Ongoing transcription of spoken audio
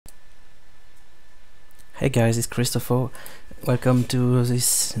Hey guys, it's Christopher. Welcome to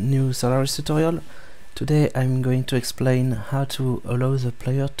this new Solarus tutorial. Today I'm going to explain how to allow the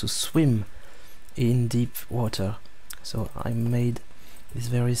player to swim in deep water. So I made this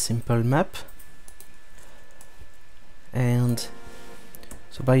very simple map, and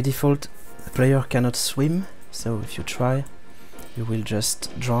so by default the player cannot swim, so if you try you will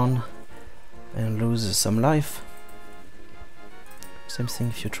just drown and lose some life. Same thing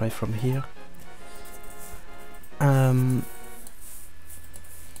if you try from here.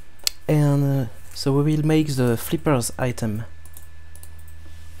 So we will make the flippers item.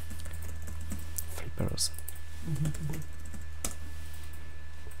 Flippers.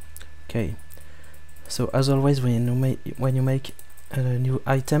 Okay. So as always, when you make a new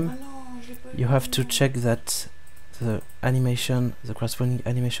item, you have to check that the animation, the corresponding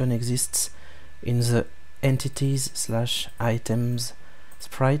animation, exists in the entities/items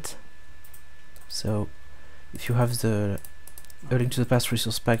sprite. So if you have the A Link to the Past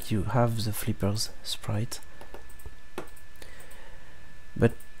resource pack, you have the flippers sprite.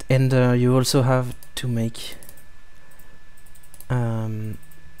 And you also have to make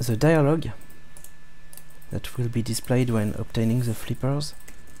the dialogue that will be displayed when obtaining the flippers.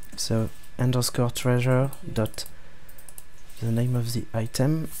 So _treasure dot the name of the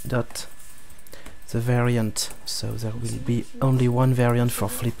item dot the variant. So there will be only one variant for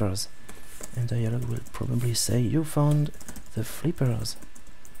flippers, and dialogue will probably say you found the flippers.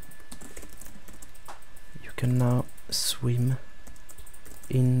 You can now swim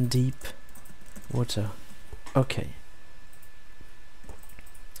in deep water. Okay.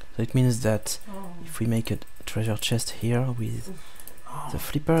 So it means that if we make a treasure chest here with the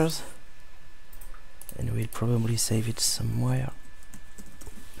flippers, and we'll probably save it somewhere,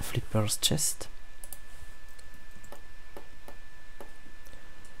 a flippers chest.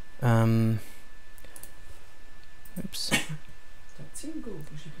 Oops.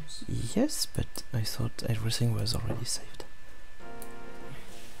 Yes, but I thought everything was already saved.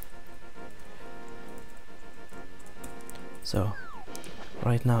 So,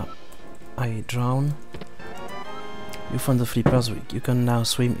 right now I drown. You found the flippers, you can now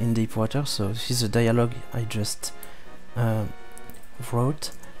swim in deep water. So this is a dialogue I just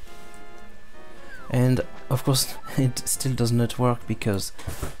wrote. And of course it still does not work because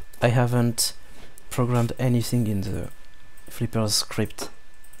I haven't programmed anything in the flippers script.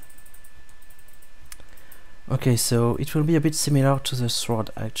 Okay, so it will be a bit similar to the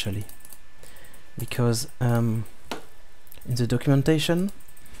sword actually, because in the documentation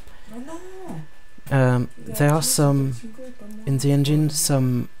there are some in the engine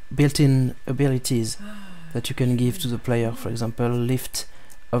some built-in abilities that you can give to the player. For example, lift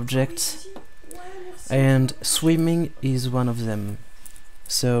objects, and swimming is one of them.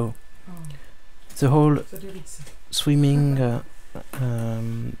 So the whole swimming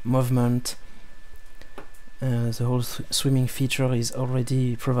movement, the whole swimming feature is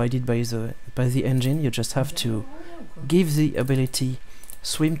already provided by the engine. You just have to give the ability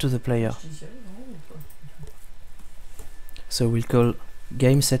swim to the player. So we'll call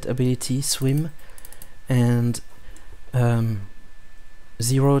game set ability swim, and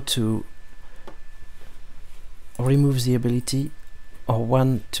 0 to remove the ability, or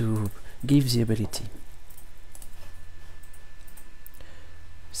 1 to give the ability.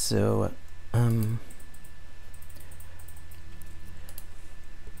 So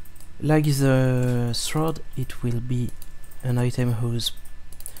like the sword, it will be an item whose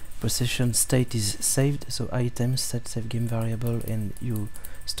possession state is saved. So item set save game variable, and you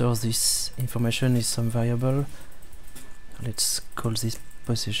store this information in some variable. Let's call this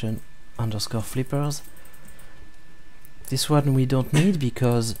possession _flippers. This one we don't need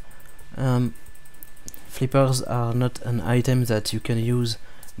because flippers are not an item that you can use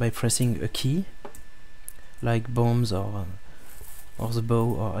by pressing a key, like bombs or the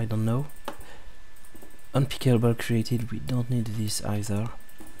bow, or I don't know. Unpickable created, we don't need this either.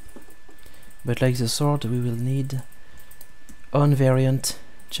 But like the sword, we will need on variant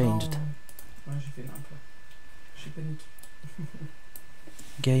changed.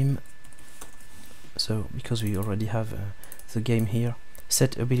 Game. So because we already have the game here,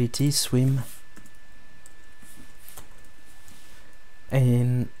 set ability swim,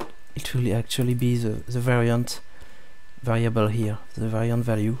 and it will actually be the variant variable here, the variant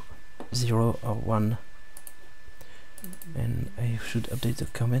value 0 or 1. And I should update the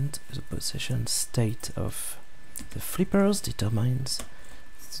comment. The possession state of the flippers determines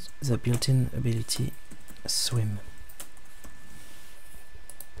the built-in ability swim.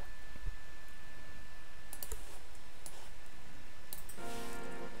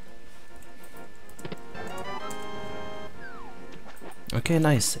 Okay,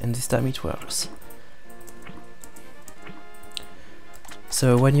 nice, and this time it works.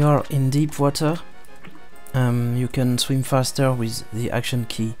 So when you are in deep water, you can swim faster with the action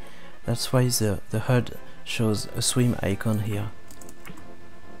key. That's why the HUD shows a swim icon here.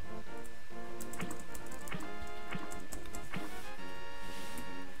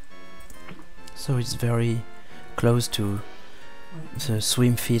 So it's very close to the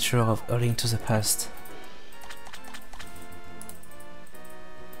swim feature of A Link to the Past.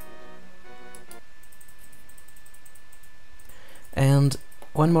 And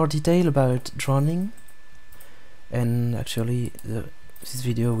one more detail about drowning, and actually this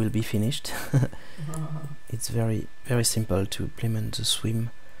video will be finished. It's very simple to implement the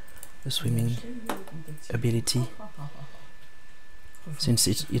swimming ability, since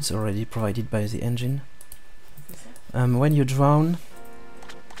it's already provided by the engine. When you drown,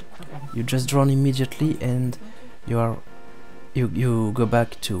 you just drown immediately, and you go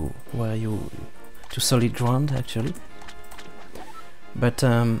back to where to solid ground actually. But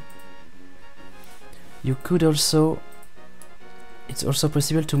you could also, it's also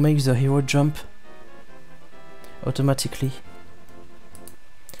possible to make the hero jump automatically,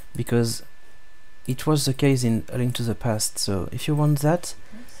 because it was the case in A Link to the Past. So if you want that,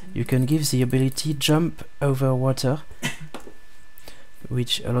 you can give the ability jump over water,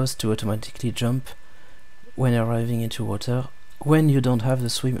 which allows to automatically jump when arriving into water when you don't have the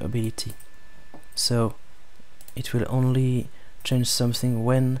swim ability. So it will only change something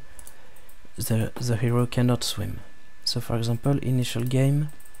when the hero cannot swim. So for example, initial game,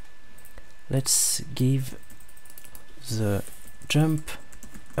 let's give the jump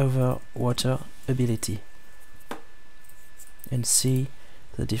over water ability and see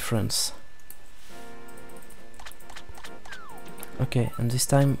the difference. Okay, and this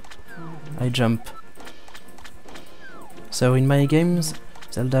time I jump. So in my games,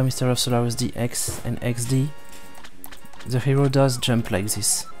 Zelda Mystery of Solarus DX and XD, the hero does jump like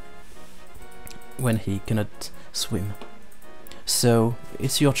this when he cannot swim. So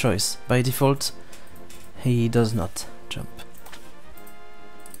it's your choice. By default, he does not jump.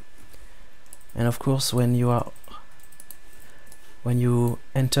 And of course, when you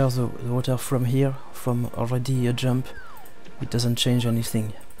enter the water from here, from already a jump, it doesn't change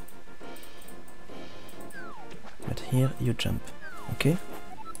anything. But here you jump, okay?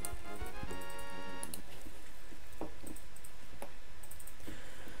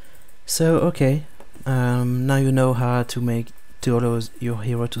 So okay, now you know how to allow your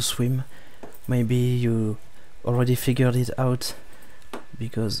hero to swim. Maybe you already figured it out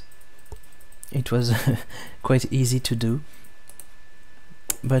because it was quite easy to do.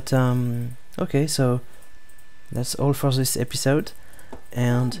 But okay, so that's all for this episode,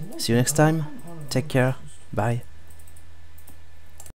 and see you next time. Take care, bye.